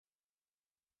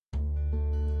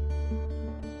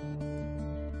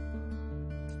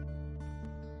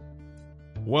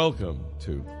Welcome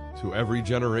to Every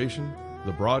Generation,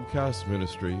 the broadcast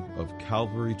ministry of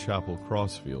Calvary Chapel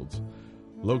Crossfields,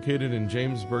 located in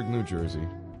Jamesburg, New Jersey,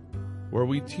 where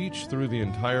we teach through the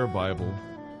entire Bible,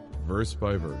 verse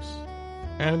by verse,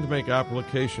 and make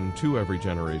application to every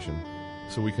generation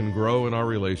so we can grow in our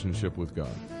relationship with God.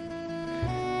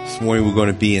 This morning we're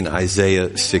going to be in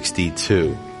Isaiah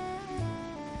 62.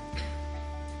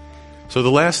 So the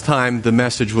last time the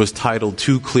message was titled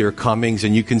Two Clear Comings,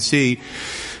 and you can see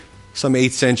some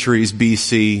 8 centuries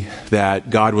BC that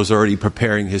God was already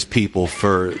preparing his people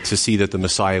to see that the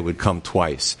Messiah would come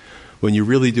twice. When you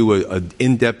really do an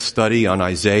in-depth study on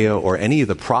Isaiah or any of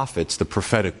the prophets, the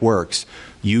prophetic works,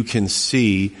 you can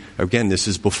see, again, this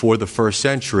is before the first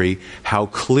century, how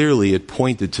clearly it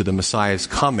pointed to the Messiah's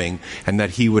coming and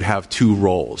that he would have 2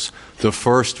 roles. The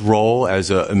first role as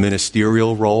a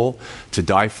ministerial role, to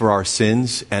die for our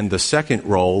sins, and the second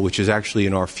role, which is actually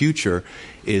in our future,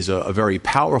 is a very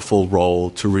powerful role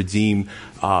to redeem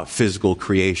physical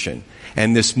creation.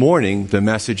 And this morning, the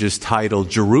message is titled,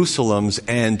 Jerusalem's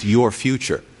and Your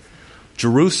Future.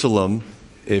 Jerusalem,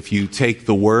 if you take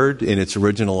the word in its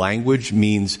original language,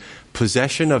 means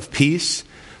possession of peace.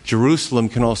 Jerusalem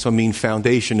can also mean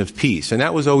foundation of peace. And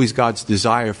that was always God's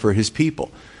desire for his people.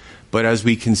 But as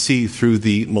we can see through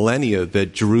the millennia,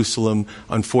 that Jerusalem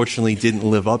unfortunately didn't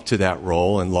live up to that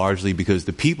role, and largely because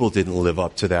the people didn't live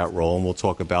up to that role, and we'll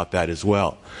talk about that as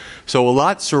well. So a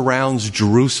lot surrounds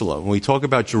Jerusalem. When we talk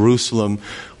about Jerusalem,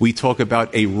 we talk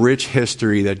about a rich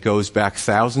history that goes back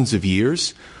thousands of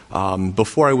years.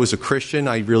 Before I was a Christian,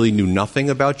 I really knew nothing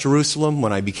about Jerusalem.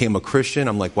 When I became a Christian,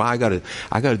 I'm like, wow, I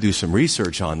gotta do some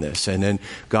research on this. And then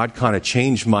God kind of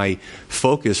changed my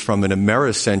focus from an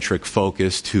Americentric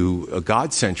focus to a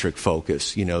God-centric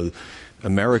focus. You know,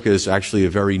 America is actually a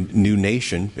very new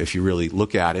nation, if you really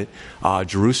look at it.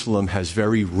 Jerusalem has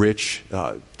very rich,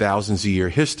 thousands of year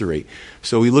history.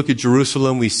 So we look at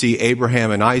Jerusalem, we see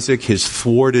Abraham and Isaac, his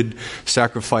thwarted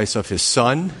sacrifice of his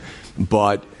son,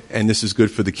 and this is good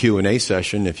for the Q&A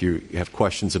session if you have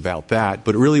questions about that,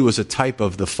 but it really was a type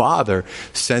of the Father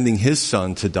sending his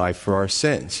Son to die for our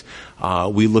sins.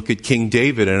 We look at King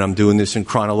David, and I'm doing this in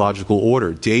chronological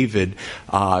order. David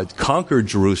conquered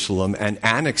Jerusalem and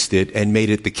annexed it and made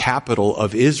it the capital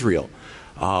of Israel.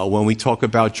 When we talk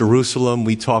about Jerusalem,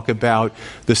 we talk about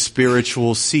the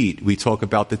spiritual seat. We talk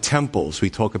about the temples. We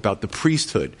talk about the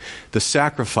priesthood, the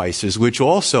sacrifices, which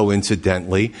also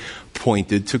incidentally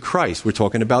pointed to Christ. We're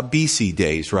talking about BC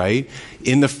days, right?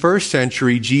 In the first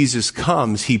century, Jesus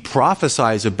comes. He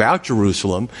prophesies about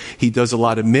Jerusalem. He does a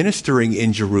lot of ministering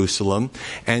in Jerusalem.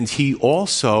 And he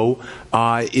also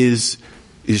is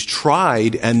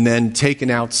tried and then taken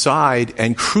outside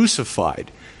and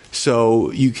crucified.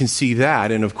 So you can see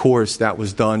that, and of course that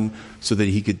was done so that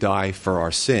he could die for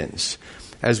our sins.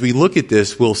 As we look at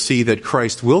this, we'll see that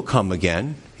Christ will come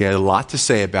again. He had a lot to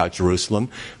say about Jerusalem.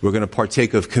 We're going to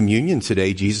partake of communion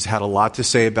today. Jesus had a lot to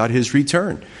say about his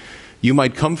return. You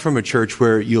might come from a church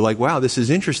where you're like, wow, this is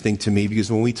interesting to me because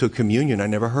when we took communion, I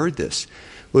never heard this.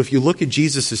 Well, if you look at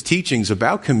Jesus' teachings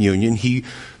about communion, he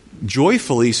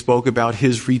joyfully spoke about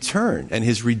his return and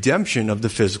his redemption of the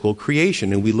physical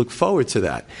creation, and we look forward to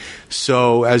that.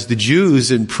 So as the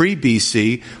Jews in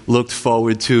pre-BC looked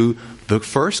forward to the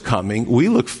first coming, we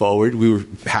were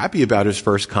happy about his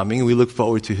first coming, and we look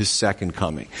forward to his second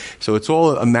coming. So it's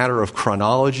all a matter of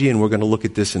chronology, and we're going to look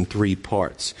at this in 3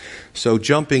 parts. So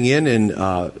jumping in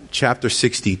chapter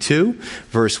 62,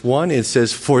 verse 1, it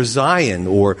says, For Zion,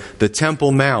 or the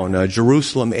Temple Mount,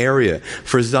 Jerusalem area,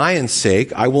 for Zion's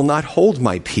sake, I will not hold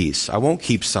my peace. I won't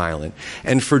keep silent.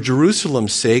 And for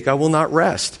Jerusalem's sake, I will not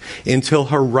rest until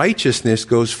her righteousness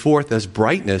goes forth as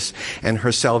brightness and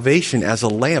her salvation as a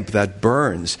lamp that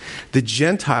burns. The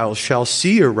Gentiles shall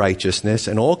see your righteousness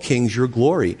and all kings your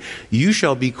glory. You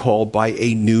shall be called by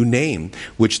a new name,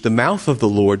 which the mouth of the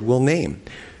Lord will name.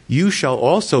 You shall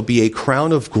also be a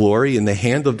crown of glory in the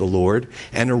hand of the Lord,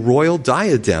 and a royal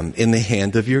diadem in the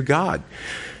hand of your God.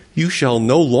 You shall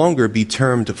no longer be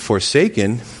termed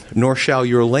forsaken, nor shall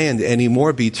your land any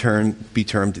more be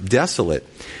termed desolate.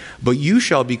 But you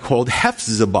shall be called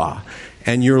Hephzibah,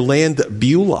 and your land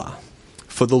Beulah.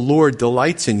 For the Lord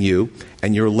delights in you,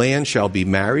 and your land shall be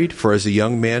married. For as a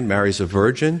young man marries a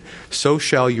virgin, so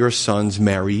shall your sons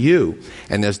marry you.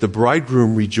 And as the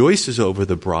bridegroom rejoices over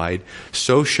the bride,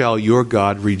 so shall your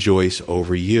God rejoice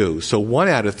over you. So 1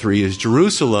 out of 3 is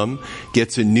Jerusalem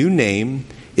gets a new name,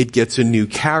 it gets a new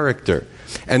character.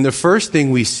 And the first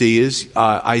thing we see is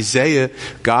Isaiah,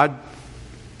 God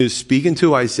is speaking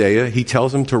to Isaiah. He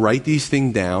tells him to write these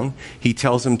things down. He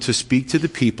tells him to speak to the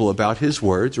people about his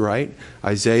words, right?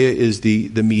 Isaiah is the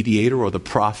mediator or the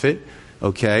prophet,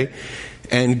 okay?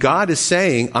 And God is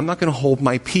saying, I'm not going to hold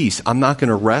my peace. I'm not going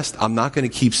to rest. I'm not going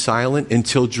to keep silent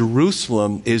until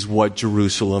Jerusalem is what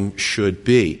Jerusalem should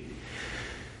be.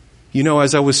 You know,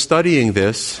 as I was studying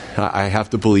this, I have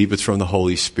to believe it's from the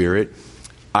Holy Spirit,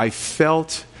 I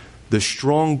felt the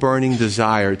strong burning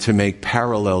desire to make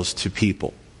parallels to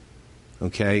people.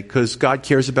 Okay? Because God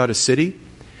cares about a city.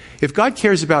 If God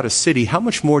cares about a city, how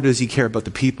much more does he care about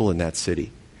the people in that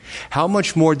city? How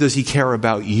much more does he care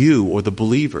about you or the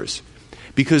believers?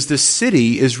 Because the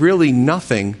city is really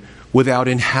nothing without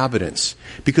inhabitants.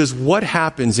 Because what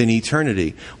happens in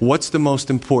eternity? What's the most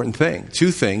important thing?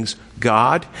 Two things,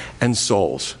 God and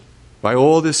souls. By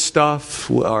all this stuff,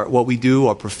 what we do,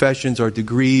 our professions, our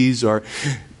degrees, our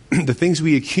the things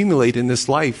we accumulate in this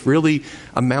life really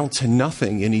amount to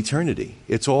nothing in eternity.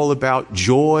 It's all about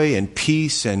joy and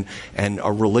peace and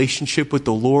a relationship with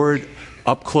the Lord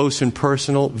up close and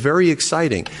personal. Very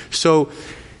exciting. So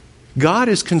God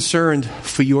is concerned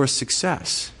for your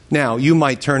success. Now, you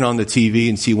might turn on the TV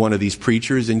and see one of these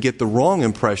preachers and get the wrong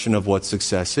impression of what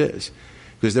success is,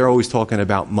 because they're always talking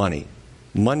about money.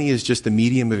 Money is just a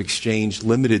medium of exchange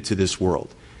limited to this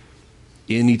world.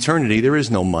 In eternity, there is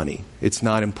no money. It's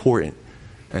not important.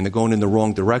 And they're going in the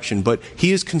wrong direction. But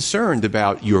he is concerned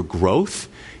about your growth.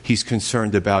 He's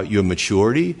concerned about your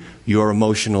maturity, your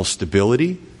emotional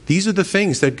stability. These are the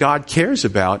things that God cares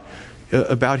about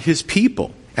his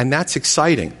people. And that's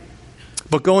exciting.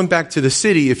 But going back to the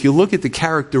city, if you look at the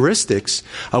characteristics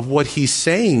of what he's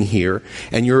saying here,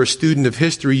 and you're a student of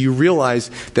history, you realize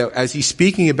that as he's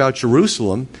speaking about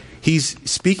Jerusalem, he's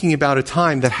speaking about a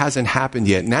time that hasn't happened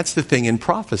yet. And that's the thing in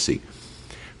prophecy.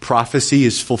 Prophecy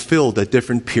is fulfilled at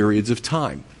different periods of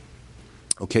time.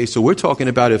 Okay, so we're talking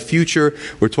about a future.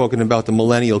 We're talking about the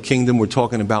millennial kingdom. We're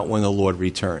talking about when the Lord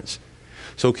returns.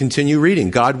 So continue reading.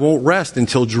 God won't rest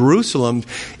until Jerusalem,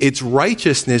 its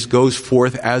righteousness goes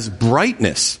forth as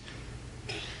brightness.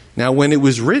 Now, when it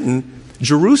was written,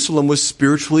 Jerusalem was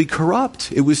spiritually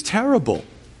corrupt. It was terrible.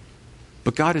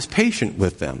 But God is patient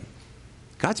with them.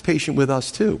 God's patient with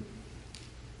us too.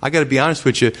 I got to be honest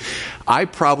with you. I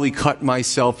probably cut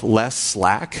myself less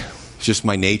slack, it's just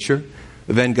my nature,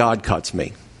 than God cuts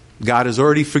me. God has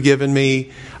already forgiven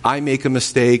me. I make a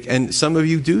mistake. And some of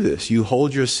you do this. You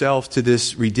hold yourself to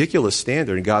this ridiculous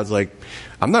standard. And God's like,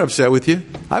 I'm not upset with you.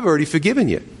 I've already forgiven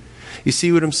you. You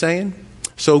see what I'm saying?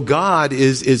 So God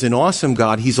is an awesome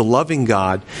God. He's a loving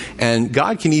God. And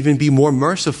God can even be more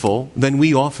merciful than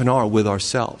we often are with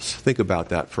ourselves. Think about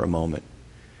that for a moment.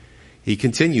 He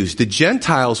continues, the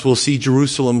Gentiles will see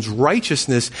Jerusalem's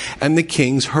righteousness and the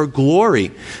king's her glory.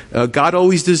 God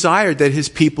always desired that his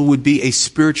people would be a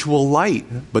spiritual light,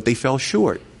 but they fell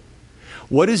short.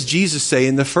 What does Jesus say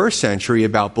in the first century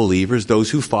about believers,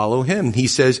 those who follow him? He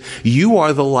says, you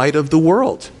are the light of the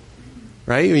world.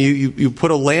 Right? You put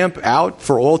a lamp out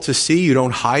for all to see. You don't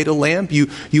hide a lamp.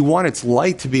 You want its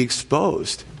light to be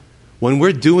exposed. When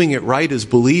we're doing it right as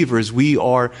believers, we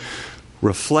are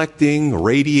reflecting,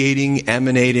 radiating,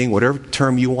 emanating, whatever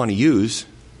term you want to use,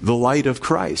 the light of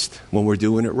Christ when we're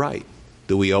doing it right.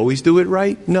 Do we always do it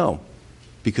right? No,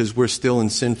 because we're still in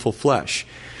sinful flesh.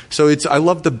 So I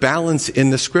love the balance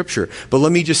in the scripture. But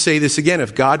let me just say this again.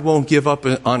 If God won't give up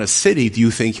on a city, do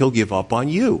you think he'll give up on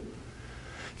you?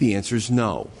 The answer is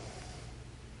no.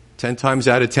 10 times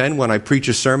out of 10, when I preach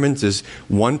a sermon, there's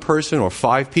one person or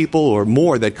 5 people or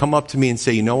more that come up to me and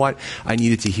say, you know what? I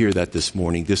needed to hear that this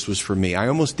morning. This was for me. I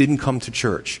almost didn't come to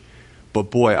church. But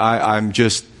boy, I'm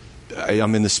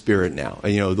in the spirit now.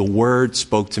 And, the word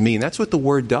spoke to me. And that's what the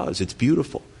word does. It's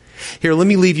beautiful. Here, let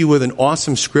me leave you with an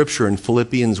awesome scripture in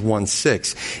Philippians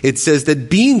 1:6. It says that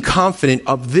being confident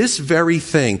of this very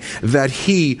thing, that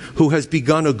he who has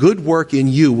begun a good work in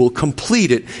you will complete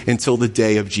it until the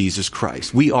day of Jesus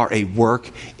Christ. We are a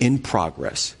work in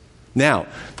progress. Now,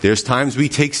 there's times we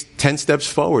take 10 steps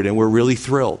forward and we're really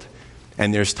thrilled.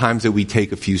 And there's times that we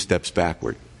take a few steps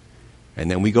backward. And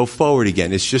then we go forward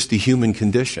again. It's just the human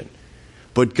condition.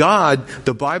 But God,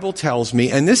 the Bible tells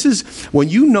me, and this is, when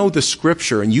you know the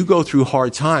scripture and you go through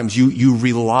hard times, you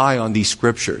rely on these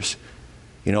scriptures.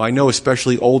 I know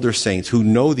especially older saints who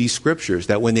know these scriptures,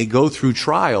 that when they go through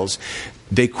trials,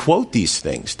 they quote these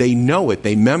things. They know it.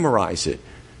 They memorize it,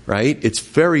 right? It's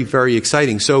very, very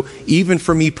exciting. So even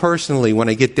for me personally, when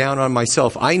I get down on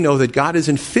myself, I know that God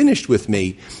isn't finished with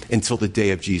me until the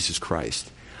day of Jesus Christ.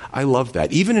 I love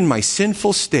that. Even in my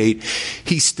sinful state,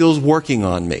 he's still working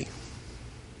on me.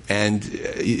 And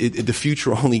the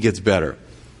future only gets better.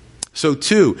 So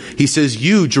 2, he says,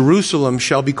 you, Jerusalem,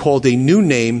 shall be called a new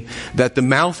name that the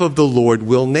mouth of the Lord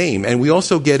will name. And we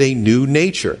also get a new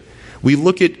nature. We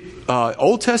look at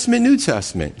Old Testament, New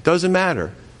Testament. Doesn't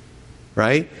matter.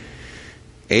 Right?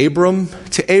 Abram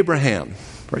to Abraham.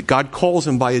 Right? God calls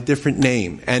him by a different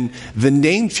name. And the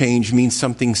name change means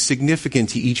something significant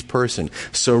to each person.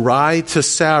 Sarai to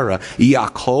Sarah.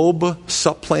 Jacob,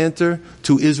 supplanter,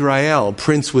 to Israel,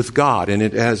 prince with God. And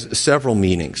it has several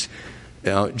meanings.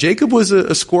 Jacob was a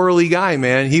squirrely guy,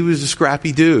 man. He was a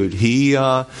scrappy dude. He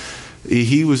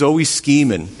was always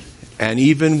scheming. And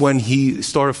even when he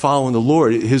started following the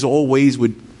Lord, his old ways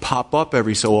would pop up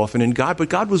every so often. But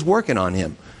God was working on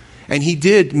him. And he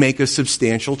did make a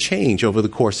substantial change over the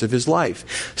course of his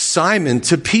life. Simon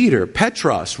to Peter,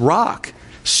 Petros, rock,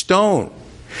 stone.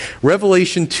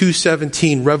 Revelation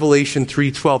 2:17, Revelation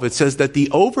 3:12, it says that the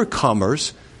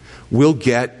overcomers will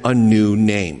get a new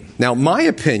name. Now, my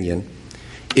opinion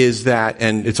is that,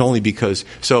 and it's only because,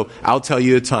 so I'll tell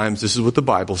you at times this is what the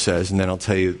Bible says, and then I'll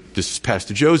tell you this is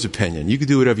Pastor Joe's opinion. You can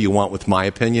do whatever you want with my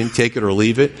opinion, take it or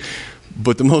leave it.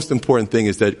 But the most important thing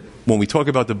is that when we talk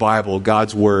about the Bible,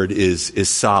 God's word is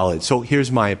solid. So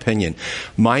here's my opinion.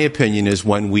 My opinion is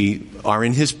when we are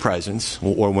in his presence,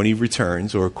 or when he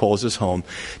returns or calls us home,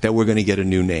 that we're going to get a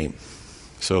new name.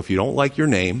 So if you don't like your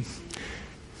name,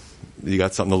 you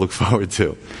got something to look forward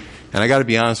to. And I got to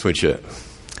be honest with you.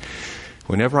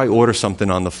 Whenever I order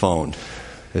something on the phone,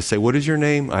 they say, "What is your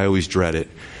name?" I always dread it.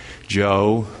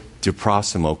 Joe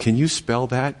DeProsimo. Can you spell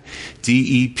that?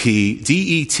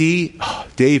 D-E-P-D-E-T,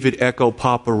 David, Echo,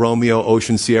 Papa, Romeo,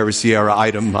 Ocean, Sierra, Sierra,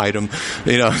 item.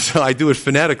 So I do it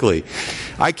phonetically.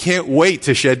 I can't wait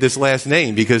to shed this last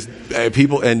name because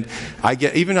people, and I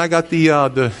got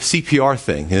the CPR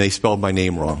thing and they spelled my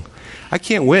name wrong. I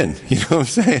can't win. You know what I'm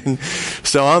saying?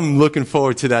 So I'm looking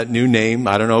forward to that new name.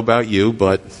 I don't know about you,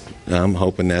 but I'm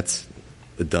hoping that's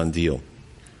a done deal.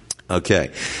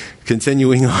 Okay.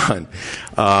 Continuing on,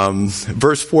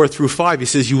 verse 4 through 5, he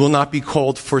says, "You will not be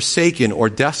called forsaken or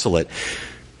desolate."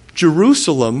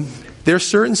 Jerusalem, there are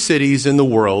certain cities in the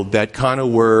world that kind of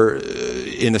were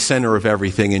in the center of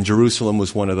everything, and Jerusalem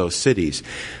was one of those cities.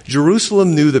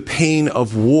 Jerusalem knew the pain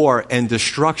of war and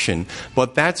destruction,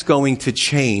 but that's going to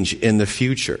change in the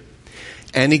future.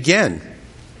 And again,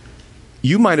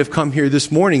 you might have come here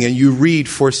this morning and you read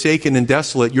forsaken and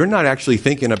desolate. You're not actually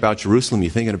thinking about Jerusalem,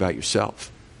 you're thinking about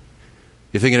yourself.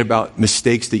 You're thinking about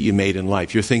mistakes that you made in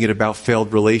life. You're thinking about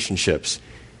failed relationships.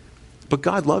 But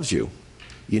God loves you.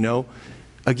 You know,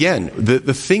 again,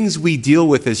 the things we deal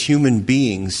with as human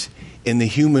beings in the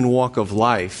human walk of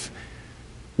life,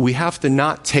 we have to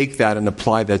not take that and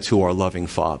apply that to our loving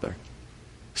Father.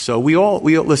 So we all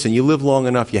listen, you live long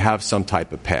enough, you have some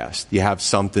type of past. You have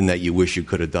something that you wish you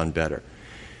could have done better.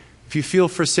 If you feel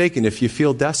forsaken, if you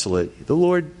feel desolate, the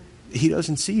Lord, he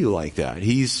doesn't see you like that.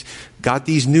 He's got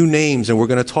these new names, and we're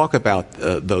going to talk about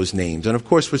those names. And of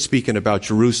course, we're speaking about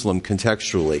Jerusalem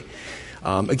contextually.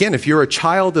 Again, if you're a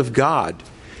child of God,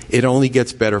 it only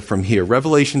gets better from here.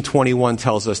 Revelation 21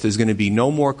 tells us there's going to be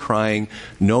no more crying,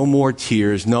 no more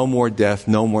tears, no more death,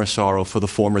 no more sorrow, for the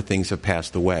former things have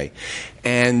passed away.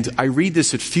 And I read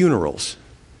this at funerals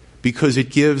because it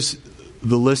gives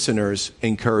the listeners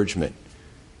encouragement.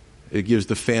 It gives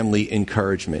the family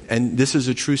encouragement. And this is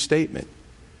a true statement.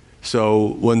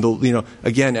 So when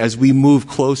again, as we move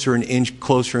closer and inch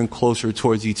closer and closer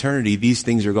towards eternity, these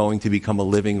things are going to become a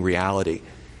living reality.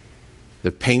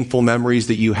 The painful memories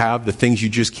that you have, the things you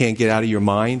just can't get out of your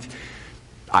mind,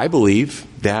 I believe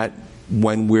that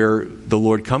when the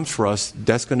Lord comes for us,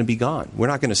 that's going to be gone. We're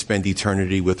not going to spend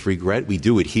eternity with regret. We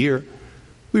do it here.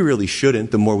 We really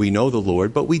shouldn't, the more we know the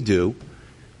Lord, but we do.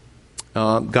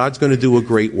 God's going to do a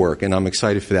great work, and I'm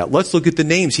excited for that. Let's look at the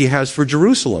names he has for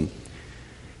Jerusalem.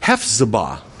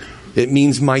 Hephzibah, it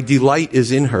means my delight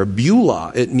is in her.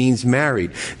 Beulah, it means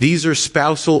married. These are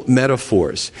spousal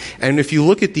metaphors. And if you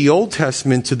look at the Old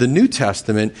Testament to the New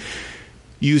Testament,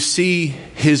 you see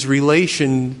his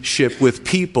relationship with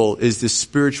people is this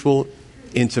spiritual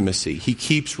intimacy. He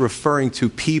keeps referring to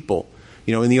people.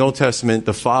 You know, in the Old Testament,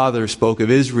 the Father spoke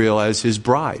of Israel as his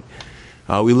bride.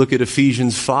 We look at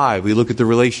Ephesians 5. We look at the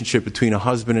relationship between a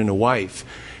husband and a wife.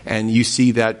 And you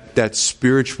see that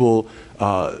spiritual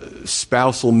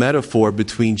spousal metaphor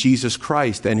between Jesus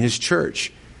Christ and his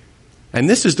church. And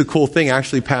this is the cool thing.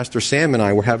 Actually, Pastor Sam and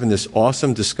I were having this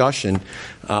awesome discussion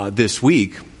this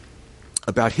week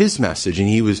about his message. And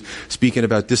he was speaking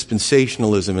about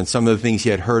dispensationalism and some of the things he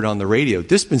had heard on the radio.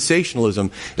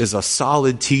 Dispensationalism is a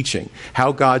solid teaching,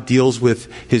 how God deals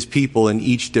with his people in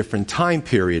each different time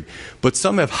period. But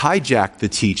some have hijacked the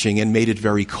teaching and made it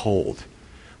very cold.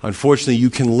 Unfortunately, you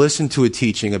can listen to a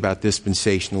teaching about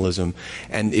dispensationalism,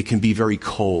 and it can be very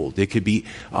cold. It could be,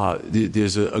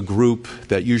 there's a group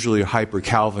that usually are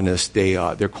hyper-Calvinist.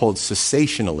 They're called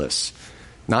cessationalists.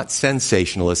 not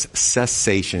sensationalist,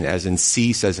 cessation, as in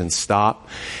cease, as in stop.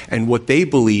 And what they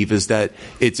believe is that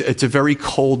it's a very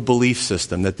cold belief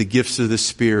system, that the gifts of the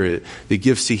Spirit, the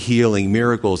gifts of healing,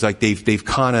 miracles, like they've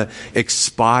kind of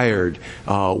expired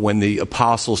when the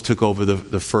apostles took over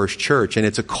the first church. And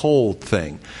it's a cold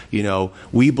thing. You know,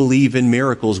 we believe in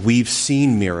miracles. We've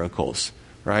seen miracles.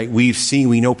 Right?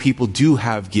 We know people do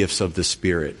have gifts of the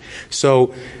Spirit.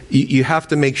 So you have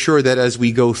to make sure that as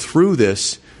we go through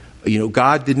this, you know,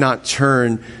 God did not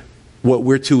turn what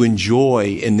we're to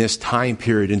enjoy in this time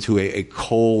period into a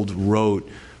cold, rote,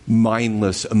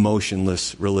 mindless,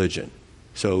 emotionless religion.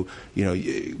 So, you know,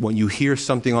 when you hear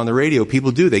something on the radio,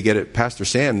 people do. They get it. Pastor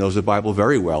Sam knows the Bible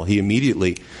very well. He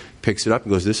immediately picks it up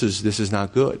and goes, this is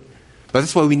not good. But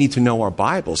that's why we need to know our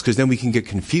Bibles, because then we can get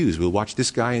confused. We'll watch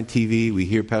this guy on TV. We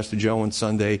hear Pastor Joe on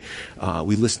Sunday.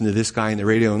 We listen to this guy on the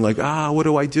radio and like, what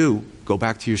do I do? Go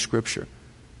back to your Scripture.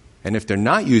 And if they're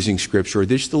not using Scripture, or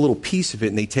there's just a little piece of it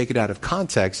and they take it out of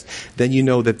context, then you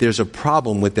know that there's a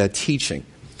problem with that teaching.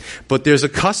 But there was a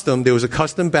custom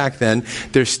back then.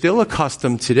 There's still a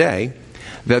custom today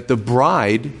that the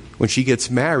bride, when she gets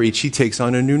married, she takes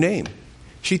on a new name.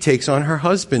 She takes on her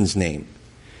husband's name.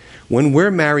 When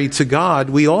we're married to God,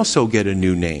 we also get a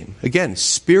new name. Again,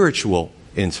 spiritual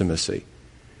intimacy.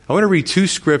 I want to read two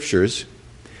scriptures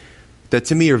that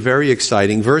to me are very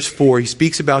exciting. Verse 4, he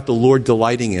speaks about the Lord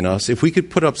delighting in us. If we could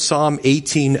put up Psalm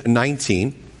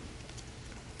 18:19.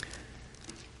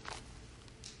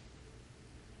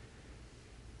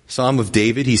 Psalm of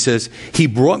David, he says, He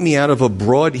brought me into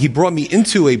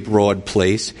a broad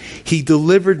place. He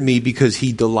delivered me because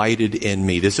He delighted in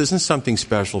me. This isn't something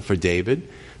special for David.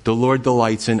 The Lord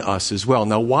delights in us as well.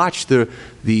 Now watch the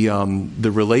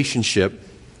relationship,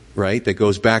 right, that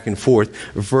goes back and forth.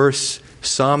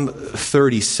 Psalm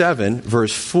 37,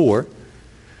 verse 4,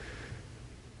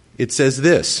 it says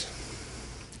this,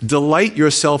 Delight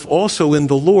yourself also in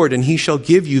the Lord, and He shall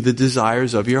give you the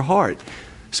desires of your heart.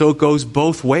 So it goes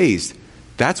both ways.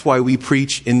 That's why we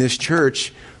preach in this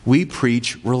church, we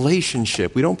preach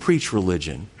relationship. We don't preach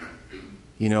religion.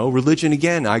 You know, religion,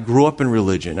 again, I grew up in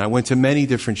religion. I went to many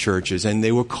different churches, and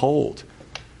they were cold.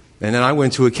 And then I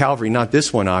went to a Calvary, not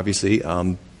this one, obviously,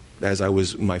 as I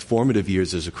was in my formative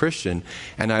years as a Christian,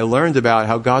 and I learned about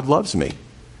how God loves me,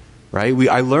 right?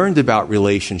 I learned about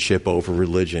relationship over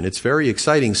religion. It's very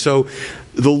exciting. So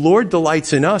the Lord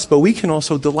delights in us, but we can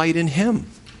also delight in Him.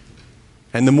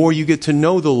 And the more you get to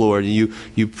know the Lord, and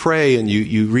you pray, and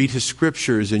you read His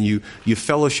scriptures, and you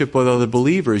fellowship with other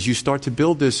believers, you start to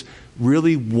build this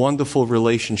really wonderful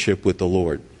relationship with the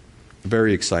Lord.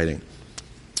 Very exciting.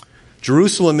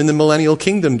 Jerusalem in the millennial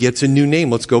kingdom gets a new name.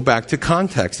 Let's go back to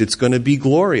context. It's going to be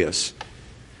glorious.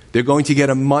 They're going to get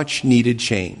a much needed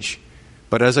change.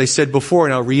 But as I said before,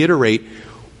 and I'll reiterate,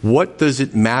 what does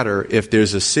it matter if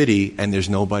there's a city and there's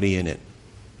nobody in it?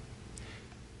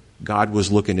 God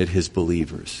was looking at His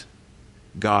believers.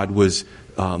 God was,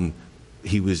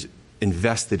 He was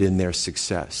invested in their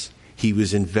success. He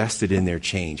was invested in their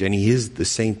change. And He is the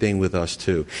same thing with us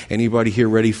too. Anybody here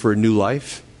ready for a new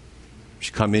life?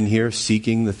 You come in here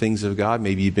seeking the things of God.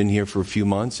 Maybe you've been here for a few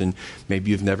months and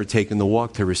maybe you've never taken the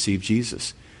walk to receive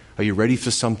Jesus. Are you ready for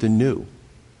something new?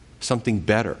 Something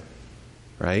better,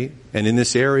 right? And in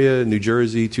this area, New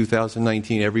Jersey,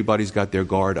 2019, everybody's got their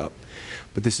guard up.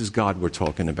 But this is God we're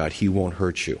talking about. He won't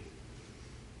hurt you.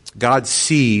 God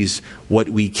sees what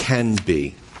we can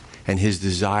be, and His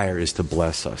desire is to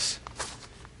bless us.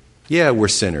 Yeah, we're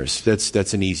sinners.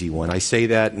 That's an easy one. I say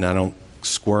that, and I don't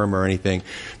squirm or anything,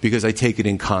 because I take it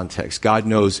in context. God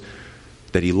knows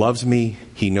that He loves me.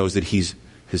 He knows that His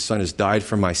Son has died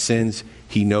for my sins.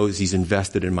 He knows He's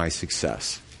invested in my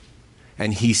success.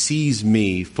 And He sees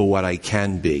me for what I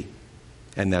can be,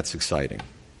 and that's exciting.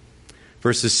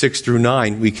 Verses 6 through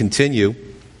 9, we continue.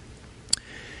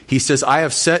 He says, I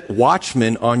have set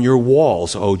watchmen on your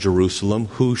walls, O Jerusalem,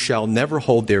 who shall never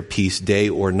hold their peace day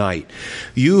or night.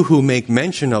 You who make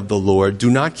mention of the Lord, do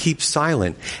not keep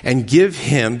silent, and give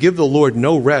the Lord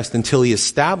no rest until He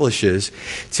establishes,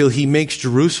 till He makes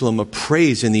Jerusalem a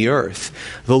praise in the earth.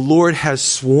 The Lord has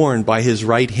sworn by His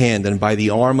right hand and by the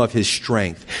arm of His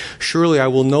strength. Surely I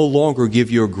will no longer give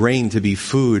your grain to be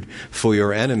food for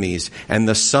your enemies, and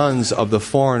the sons of the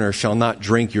foreigner shall not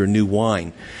drink your new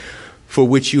wine, for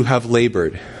which you have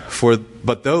labored.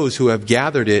 But those who have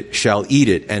gathered it shall eat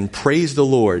it and praise the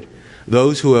Lord.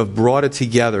 Those who have brought it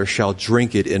together shall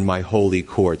drink it in my holy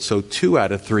court. So 2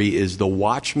 out of 3 is the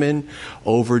watchmen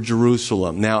over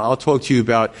Jerusalem. Now, I'll talk to you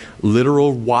about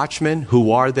literal watchmen.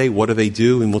 Who are they? What do they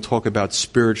do? And we'll talk about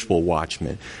spiritual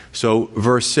watchmen. So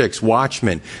verse 6,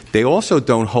 watchmen, they also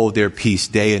don't hold their peace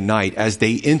day and night as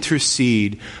they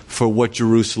intercede for what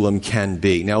Jerusalem can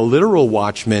be. Now, literal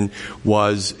watchmen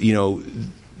was,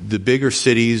 the bigger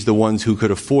cities, the ones who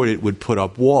could afford it, would put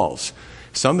up walls.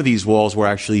 Some of these walls were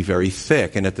actually very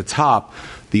thick, and at the top,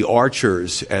 the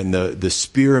archers and the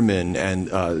spearmen and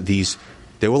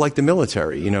they were like the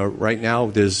military. Right now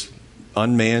there's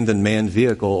unmanned and manned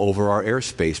vehicle over our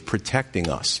airspace protecting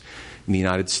us. In the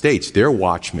United States, they're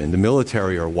watchmen. The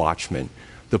military are watchmen.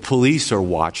 The police are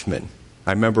watchmen.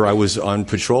 I remember I was on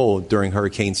patrol during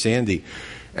Hurricane Sandy,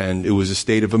 and it was a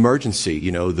state of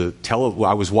emergency.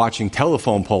 I was watching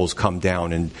telephone poles come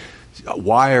down and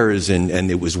wires, and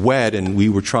it was wet, and we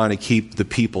were trying to keep the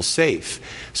people safe.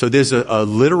 So there's a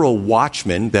literal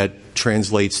watchman that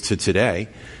translates to today,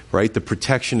 right? The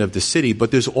protection of the city.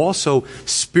 But there's also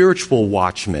spiritual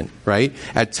watchmen, right?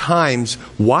 At times,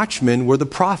 watchmen were the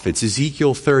prophets.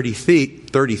 Ezekiel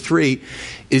 33,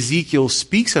 Ezekiel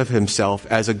speaks of himself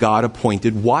as a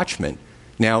God-appointed watchman.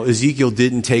 Now, Ezekiel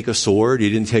didn't take a sword,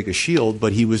 he didn't take a shield,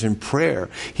 but he was in prayer.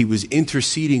 He was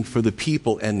interceding for the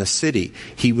people and the city.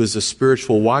 He was a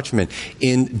spiritual watchman.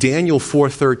 In Daniel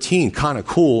 4:13, kind of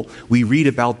cool, we read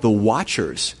about the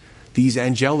watchers, these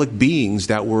angelic beings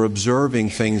that were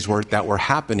observing things that were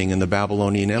happening in the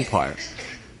Babylonian Empire.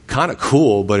 Kind of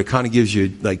cool, but it kind of gives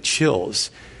you like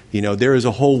chills. There is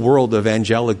a whole world of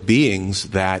angelic beings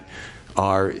that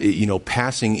are,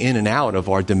 passing in and out of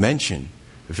our dimension.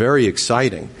 Very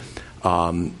exciting.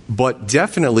 But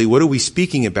definitely, what are we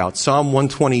speaking about? Psalm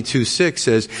 122:6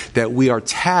 says that we are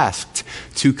tasked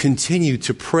to continue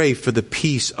to pray for the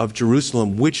peace of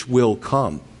Jerusalem, which will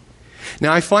come.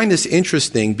 Now, I find this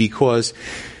interesting because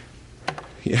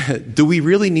do we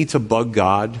really need to bug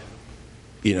God?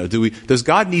 Does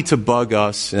God need to bug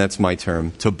us, and that's my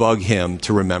term, to bug him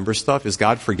to remember stuff? Is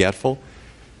God forgetful?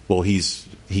 Well, he's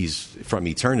from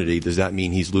eternity. Does that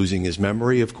mean he's losing his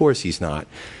memory? Of course he's not.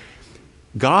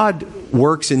 God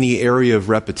works in the area of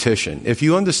repetition. If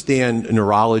you understand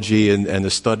neurology and the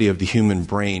study of the human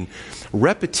brain,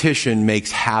 repetition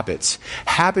makes habits.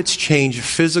 Habits change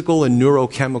physical and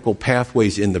neurochemical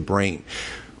pathways in the brain.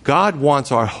 God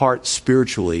wants our heart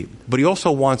spiritually, but he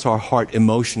also wants our heart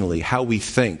emotionally, how we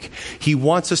think. He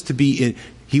wants us to be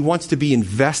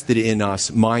invested in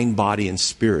us, mind, body, and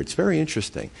spirit. It's very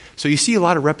interesting. So you see a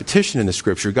lot of repetition in the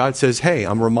scripture. God says, hey,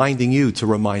 I'm reminding you to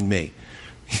remind me.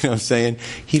 You know what I'm saying?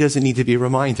 He doesn't need to be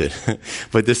reminded.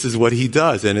 But this is what he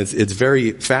does, and it's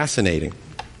very fascinating.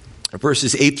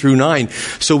 Verses 8 through 9.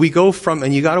 So we go from,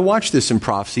 and you got to watch this in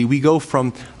prophecy, we go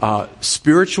from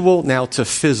spiritual now to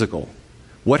physical.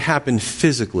 What happened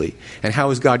physically? And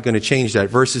how is God going to change that?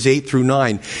 Verses 8 through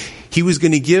 9. He was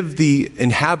going to give the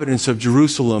inhabitants of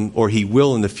Jerusalem, or he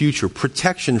will in the future,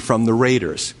 protection from the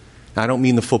raiders. I don't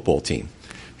mean the football team.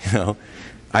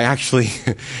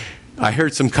 I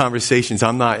heard some conversations.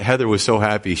 Heather was so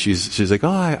happy. She's like,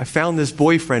 I found this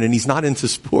boyfriend and he's not into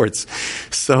sports.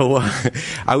 So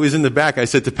I was in the back. I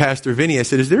said to Pastor Vinny, I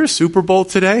said, is there a Super Bowl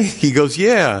today? He goes,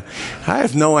 yeah. I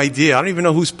have no idea. I don't even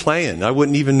know who's playing. I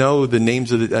wouldn't even know the names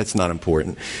that's not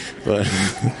important. But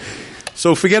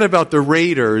so forget about the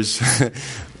raiders.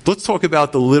 Let's talk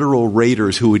about the literal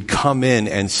raiders who would come in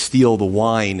and steal the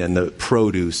wine and the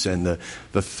produce and the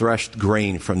threshed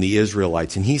grain from the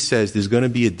Israelites. And he says there's going to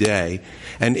be a day,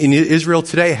 and in Israel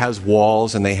today has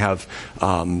walls and they have,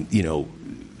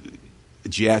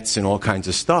 jets and all kinds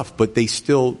of stuff, but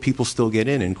people still get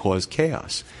in and cause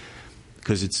chaos.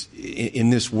 Because it's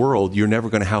in this world, you're never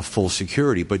going to have full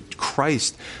security. But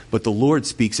the Lord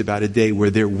speaks about a day where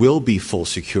there will be full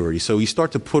security. So you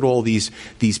start to put all these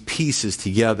pieces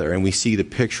together, and we see the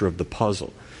picture of the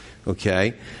puzzle.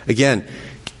 Okay? Again,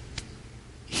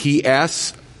 he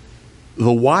asks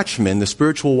the watchman, the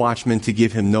spiritual watchman, to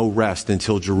give him no rest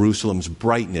until Jerusalem's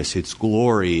brightness, its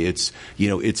glory, it's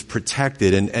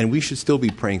protected. And we should still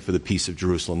be praying for the peace of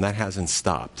Jerusalem. That hasn't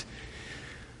stopped.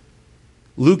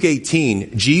 Luke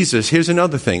 18, Jesus, here's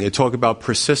another thing. They talk about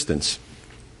persistence.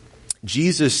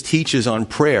 Jesus teaches on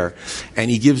prayer, and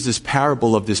he gives this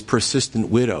parable of this persistent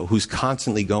widow who's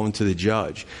constantly going to the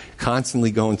judge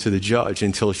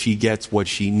until she gets what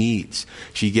she needs.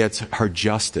 She gets her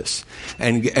justice.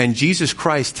 And Jesus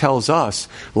Christ tells us,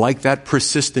 like that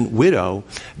persistent widow,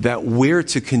 that we're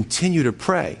to continue to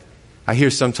pray. I hear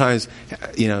sometimes,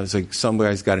 it's like some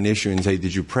guy's got an issue and say,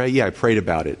 did you pray? Yeah, I prayed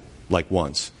about it like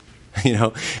once.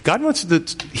 God wants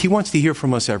to hear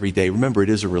from us every day. Remember, it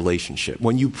is a relationship.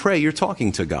 When you pray, you're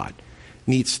talking to God.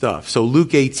 Neat stuff. So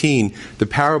Luke 18, the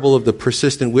parable of the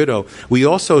persistent widow. We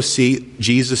also see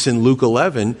Jesus in Luke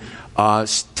 11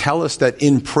 tell us that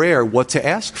in prayer what to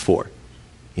ask for.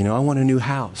 I want a new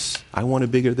house. I want a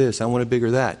bigger this. I want a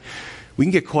bigger that. We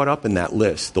can get caught up in that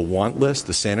list, the want list,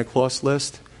 the Santa Claus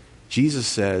list. Jesus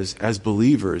says, as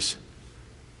believers,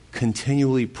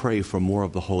 continually pray for more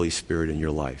of the Holy Spirit in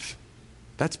your life.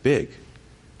 That's big.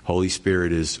 Holy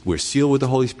Spirit we're sealed with the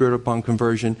Holy Spirit upon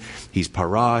conversion. He's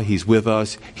para, He's with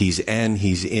us. He's en,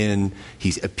 He's in.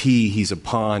 He's epi, He's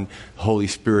upon. Holy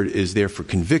Spirit is there for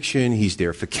conviction. He's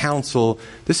there for counsel.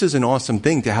 This is an awesome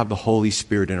thing to have the Holy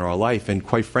Spirit in our life. And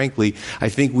quite frankly, I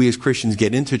think we as Christians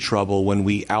get into trouble when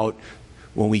we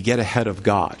get ahead of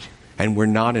God and we're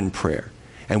not in prayer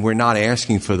and we're not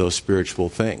asking for those spiritual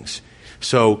things.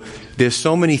 So there's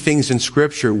so many things in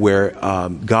Scripture where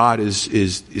God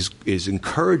is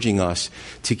encouraging us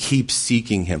to keep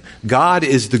seeking Him. God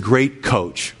is the great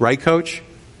coach, right, Coach?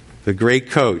 The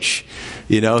great coach.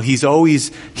 He's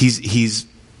always he's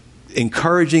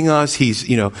encouraging us. He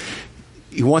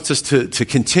wants us to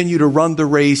continue to run the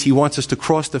race. He wants us to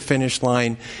cross the finish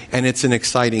line, and it's an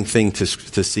exciting thing to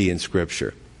see in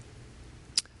Scripture.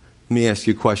 Let me ask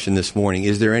you a question this morning.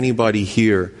 Is there anybody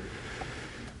here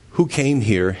who came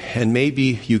here, and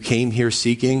maybe you came here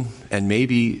seeking, and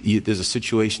maybe there's a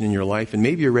situation in your life, and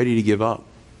maybe you're ready to give up?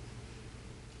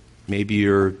 Maybe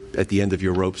you're at the end of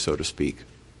your rope, so to speak.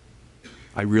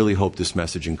 I really hope this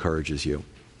message encourages you.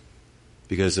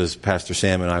 Because as Pastor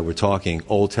Sam and I were talking,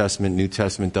 Old Testament, New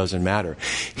Testament doesn't matter.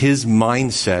 His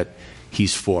mindset,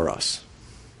 He's for us.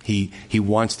 He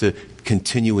wants to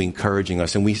continue encouraging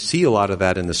us, and we see a lot of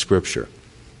that in the Scripture.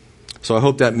 So I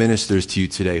hope that ministers to you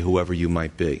today, whoever you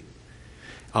might be.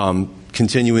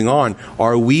 Continuing on,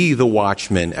 are we the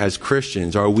watchmen as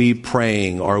Christians? Are we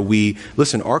praying?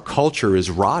 Listen, our culture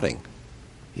is rotting.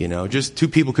 Just two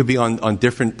people could be on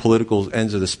different political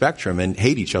ends of the spectrum and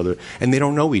hate each other, and they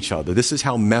don't know each other. This is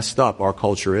how messed up our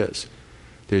culture is.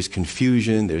 There's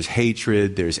confusion, there's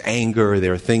hatred, there's anger,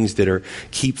 there are things that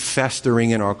keep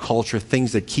festering in our culture,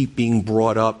 things that keep being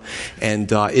brought up,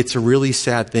 and it's a really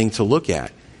sad thing to look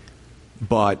at.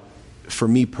 But for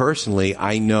me personally,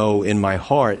 I know in my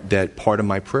heart that part of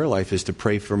my prayer life is to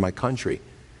pray for my country,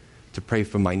 to pray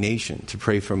for my nation, to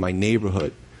pray for my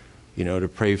neighborhood, to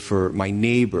pray for my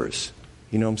neighbors.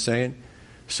 You know what I'm saying?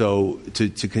 So to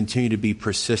continue to be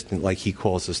persistent like He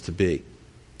calls us to be.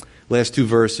 Last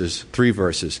three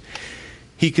verses.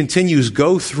 He continues,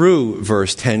 go through,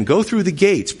 verse 10, go through the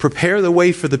gates, prepare the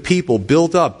way for the people,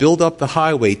 build up the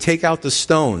highway, take out the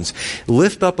stones,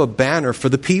 lift up a banner for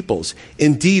the peoples.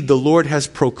 Indeed, the Lord has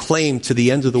proclaimed to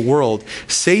the end of the world,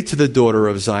 say to the daughter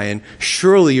of Zion,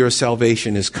 surely your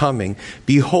salvation is coming.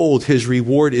 Behold, His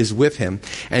reward is with Him,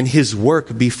 and His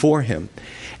work before Him.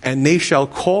 And they shall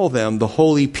call them the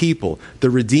holy people,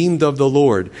 the redeemed of the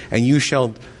Lord, and you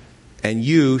shall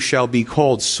be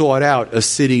called sought out, a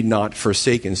city not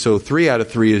forsaken. So 3 out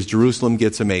of 3 is Jerusalem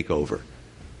gets a makeover.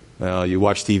 Well, you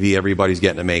watch TV, everybody's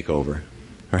getting a makeover,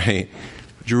 right?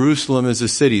 Jerusalem as a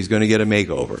city is going to get a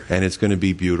makeover, and it's going to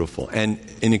be beautiful. And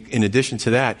in addition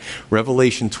to that,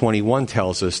 Revelation 21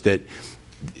 tells us that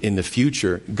in the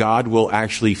future, God will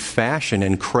actually fashion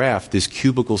and craft this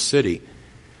cubicle city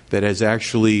that has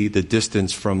actually the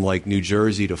distance from like New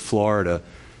Jersey to Florida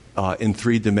in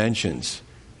 3 dimensions.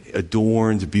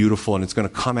 Adorned, beautiful, and it's going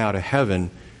to come out of heaven,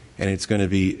 and it's going to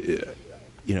be,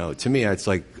 to me, it's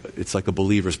like a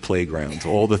believer's playground.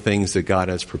 All the things that God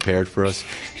has prepared for us,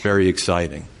 very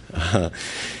exciting.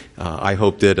 I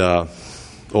hope that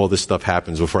all this stuff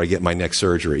happens before I get my next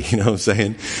surgery. You know what I'm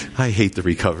saying? I hate the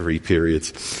recovery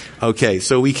periods. Okay,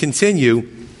 so we continue,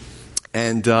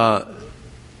 and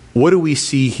what do we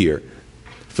see here?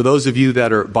 For those of you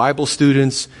that are Bible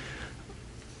students,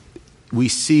 we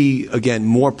see, again,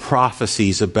 more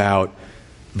prophecies about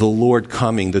the Lord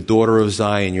coming, the daughter of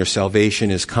Zion, your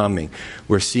salvation is coming.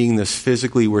 We're seeing this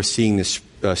physically, we're seeing this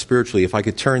spiritually. If I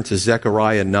could turn to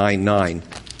Zechariah 9:9,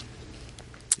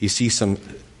 you see some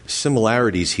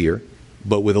similarities here,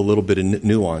 but with a little bit of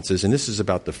nuances. And this is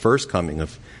about the first coming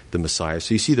of the Messiah.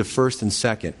 So you see the first and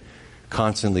second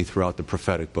constantly throughout the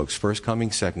prophetic books. First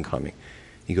coming, second coming.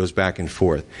 He goes back and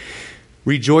forth.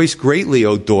 Rejoice greatly,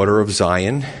 O daughter of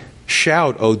Zion.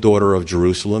 Shout, O daughter of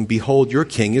Jerusalem, behold, your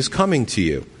king is coming to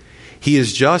you. He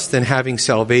is just and having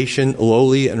salvation,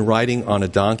 lowly and riding on a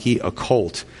donkey, a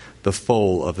colt, the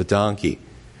foal of a donkey.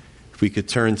 If we could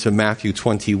turn to Matthew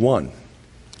 21,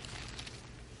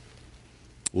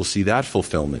 we'll see that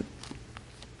fulfillment.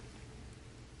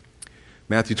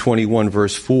 Matthew 21,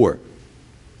 verse 4.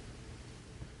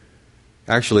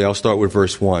 Actually, I'll start with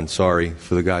verse 1. Sorry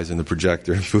for the guys in the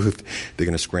projector booth. They're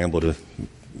going to scramble to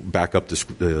back up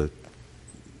the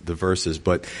verses.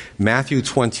 But Matthew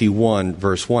 21,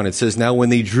 verse 1, it says, "Now when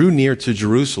they drew near to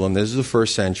Jerusalem," this is the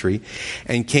first century,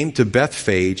 "and came to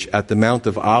Bethphage at the Mount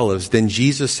of Olives, then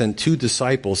Jesus sent 2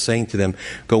 disciples, saying to them,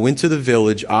 'Go into the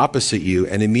village opposite you,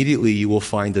 and immediately you will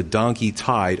find a donkey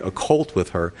tied, a colt with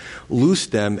her. Loose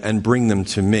them and bring them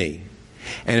to me.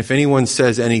 And if anyone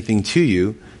says anything to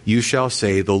you, you shall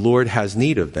say, the Lord has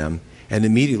need of them, and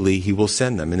immediately he will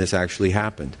send them.'" And this actually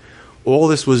happened. "All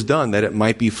this was done that it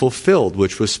might be fulfilled,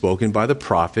 which was spoken by the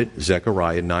prophet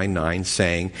Zechariah 9:9,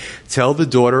 saying, 'Tell the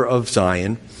daughter of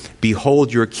Zion,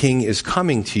 behold, your king is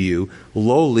coming to you,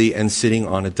 lowly and sitting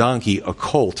on a donkey, a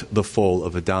colt, the foal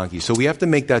of a donkey.'" So we have to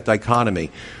make that dichotomy.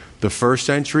 The first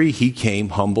century, he came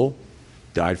humble,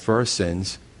 died for our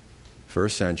sins.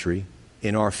 First century.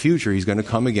 In our future, he's going to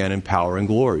come again in power and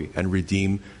glory and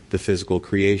redeem the physical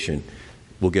creation.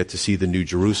 We'll get to see the New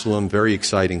Jerusalem. Very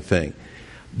exciting thing.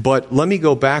 But let me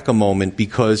go back a moment,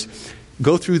 because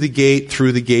go through the gate,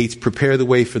 through the gates, prepare the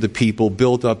way for the people,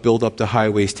 build up the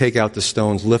highways, take out the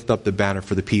stones, lift up the banner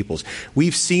for the peoples.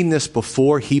 We've seen this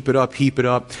before, heap it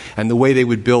up, and the way they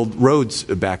would build roads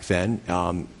back then,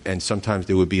 and sometimes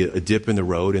there would be a dip in the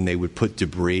road, and they would put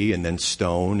debris and then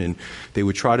stone, and they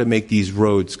would try to make these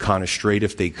roads kind of straight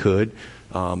if they could.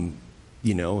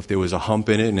 If there was a hump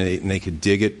in it and they could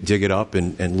dig it up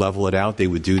and level it out, they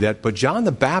would do that. But John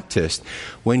the Baptist,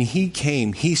 when he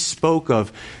came, he spoke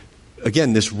of,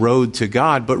 again, this road to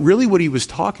God, but really what he was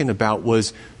talking about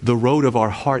was the road of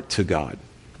our heart to God.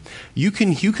 You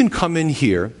can come in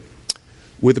here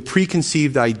with a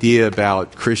preconceived idea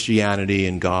about Christianity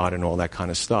and God and all that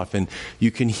kind of stuff, and you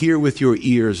can hear with your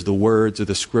ears the words of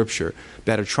the Scripture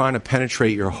that are trying to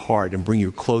penetrate your heart and bring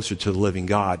you closer to the living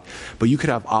God. But you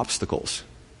could have obstacles.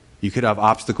 You could have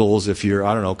obstacles if you're,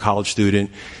 a college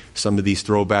student, some of these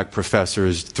throwback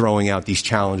professors throwing out these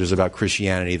challenges about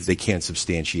Christianity that they can't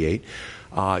substantiate.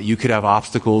 You could have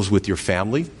obstacles with your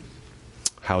family.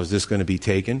 How is this going to be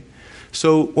taken?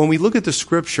 So when we look at the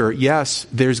Scripture, yes,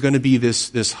 there's going to be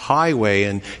this highway,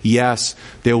 and yes,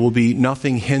 there will be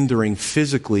nothing hindering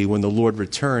physically when the Lord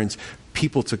returns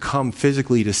people to come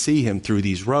physically to see him through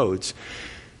these roads.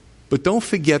 But don't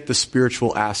forget the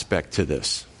spiritual aspect to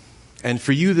this. And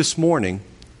for you this morning,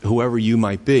 whoever you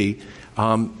might be,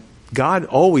 God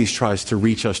always tries to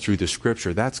reach us through the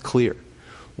Scripture. That's clear.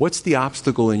 What's the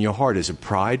obstacle in your heart? Is it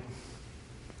pride?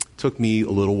 It took me a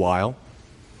little while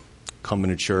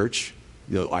coming to church.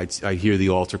 I'd hear the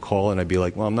altar call and I'd be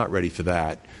like, well, I'm not ready for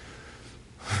that.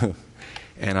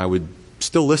 And I would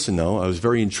still listen, though. I was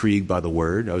very intrigued by the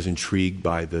Word. I was intrigued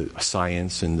by the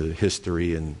science and the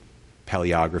history and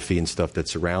paleography and stuff that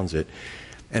surrounds it.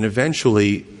 And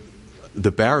eventually,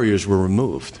 the barriers were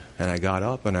removed. And I got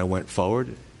up and I went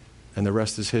forward, and the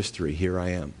rest is history. Here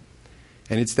I am.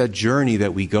 And it's that journey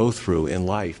that we go through in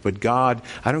life. But God,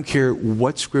 I don't care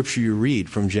what Scripture you read,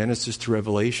 from Genesis to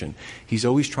Revelation, He's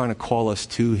always trying to call us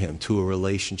to Him, to a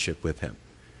relationship with Him.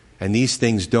 And these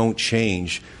things don't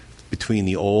change between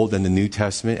the Old and the New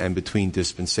Testament and between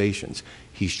dispensations.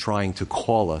 He's trying to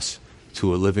call us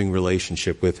to a living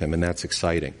relationship with Him, and that's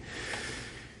exciting.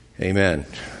 Amen.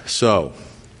 So,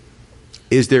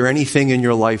 is there anything in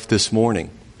your life this morning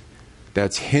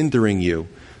that's hindering you?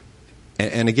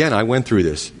 And again, I went through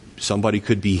this. Somebody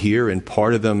could be here, and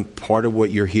part of what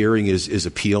you're hearing is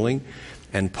appealing,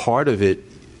 and part of it,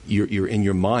 you're in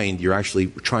your mind, you're actually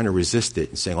trying to resist it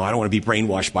and saying, "Oh, I don't want to be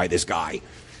brainwashed by this guy."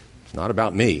 It's not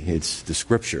about me. It's the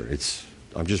Scripture.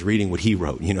 I'm just reading what he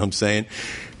wrote. You know what I'm saying?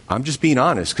 I'm just being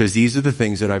honest, because these are the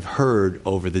things that I've heard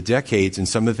over the decades and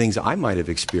some of the things I might have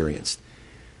experienced.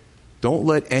 Don't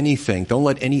let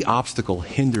any obstacle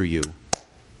hinder you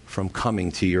from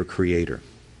coming to your Creator.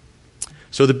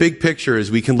 So the big picture is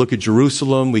we can look at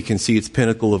Jerusalem, we can see its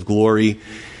pinnacle of glory.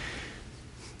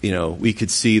 We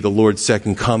could see the Lord's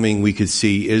second coming. We could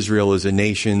see Israel as a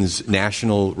nation's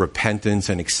national repentance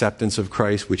and acceptance of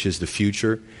Christ, which is the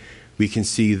future. We can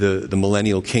see the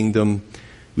millennial kingdom.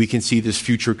 We can see this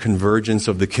future convergence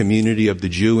of the community of the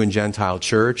Jew and Gentile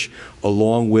church,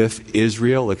 along with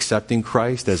Israel accepting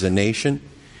Christ as a nation.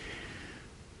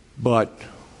 But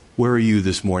where are you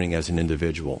this morning as an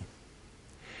individual?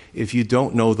 If you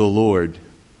don't know the Lord,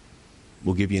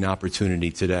 we'll give you an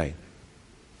opportunity today.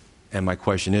 And my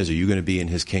question is, are you going to be in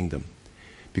His kingdom?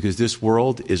 Because this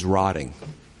world is rotting.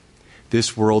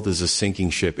 This world is a sinking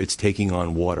ship. It's taking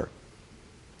on water.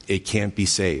 It can't be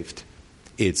saved.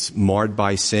 It's marred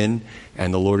by sin,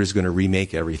 and the Lord is going to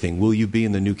remake everything. Will you be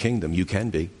in the new kingdom? You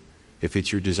can be. If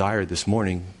it's your desire this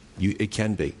morning, it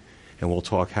can be. And we'll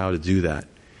talk how to do that.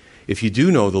 If you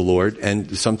do know the Lord,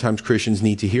 and sometimes Christians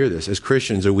need to hear this, as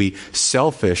Christians, are we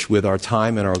selfish with our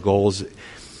time and our goals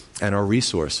and our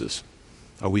resources?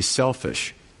 Are we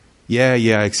selfish? Yeah,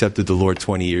 I accepted the Lord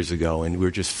 20 years ago, and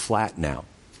we're just flat now.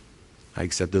 I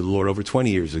accepted the Lord over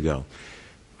 20 years ago.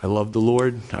 I love the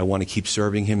Lord. I want to keep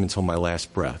serving him until my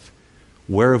last breath.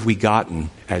 Where have we gotten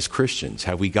as Christians?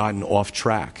 Have we gotten off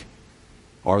track?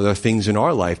 Are there things in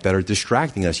our life that are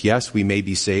distracting us? Yes, we may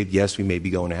be saved. Yes, we may be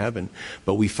going to heaven.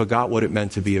 But we forgot what it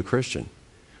meant to be a Christian.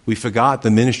 We forgot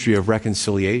the ministry of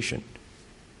reconciliation.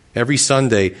 Every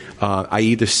Sunday, I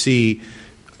either see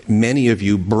many of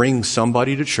you bring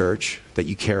somebody to church that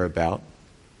you care about,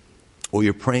 or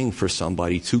you're praying for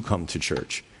somebody to come to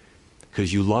church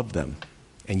because you love them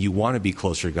and you want to be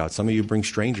closer to God. Some of you bring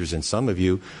strangers in. Some of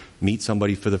you meet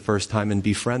somebody for the first time and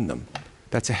befriend them.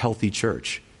 That's a healthy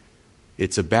church.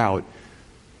 It's about,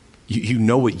 you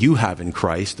know what you have in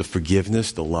Christ, the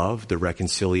forgiveness, the love, the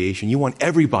reconciliation. You want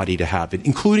everybody to have it,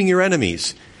 including your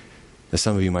enemies. Now,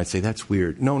 some of you might say, that's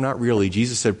weird. No, not really.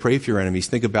 Jesus said, pray for your enemies.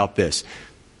 Think about this.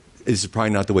 This is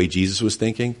probably not the way Jesus was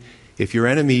thinking. If your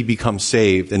enemy becomes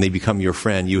saved and they become your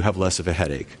friend, you have less of a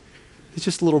headache. It's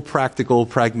just a little practical,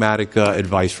 pragmatic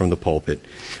advice from the pulpit.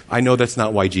 I know that's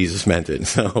not why Jesus meant it.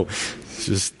 So it's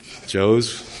just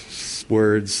Joe's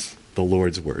words, the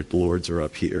Lord's word. The Lord's are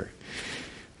up here.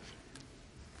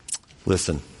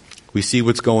 Listen, we see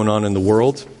what's going on in the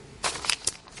world.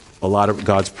 A lot of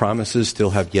God's promises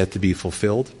still have yet to be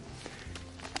fulfilled.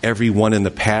 Every one in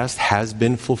the past has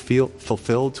been fulfilled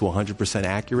to 100%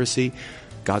 accuracy.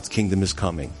 God's kingdom is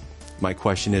coming. My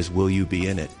question is, will you be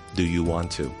in it? Do you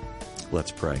want to?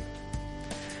 Let's pray.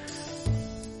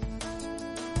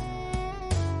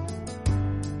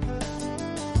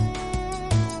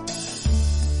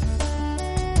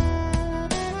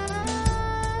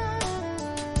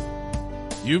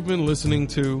 You've been listening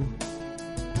to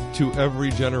Every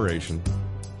Generation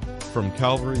from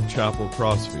Calvary Chapel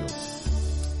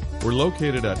Crossfields. We're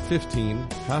located at 15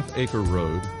 Half Acre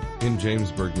Road in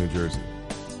Jamesburg, New Jersey.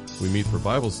 We meet for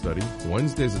Bible study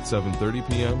Wednesdays at 7:30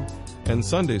 p.m. and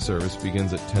Sunday service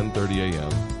begins at 10:30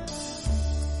 a.m.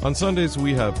 On Sundays,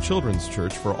 we have children's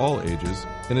church for all ages,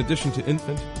 in addition to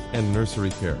infant and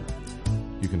nursery care.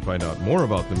 You can find out more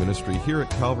about the ministry here at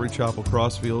Calvary Chapel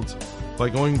Crossfields by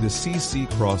going to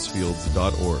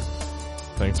cccrossfields.org.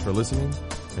 Thanks for listening,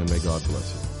 and may God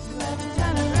bless you.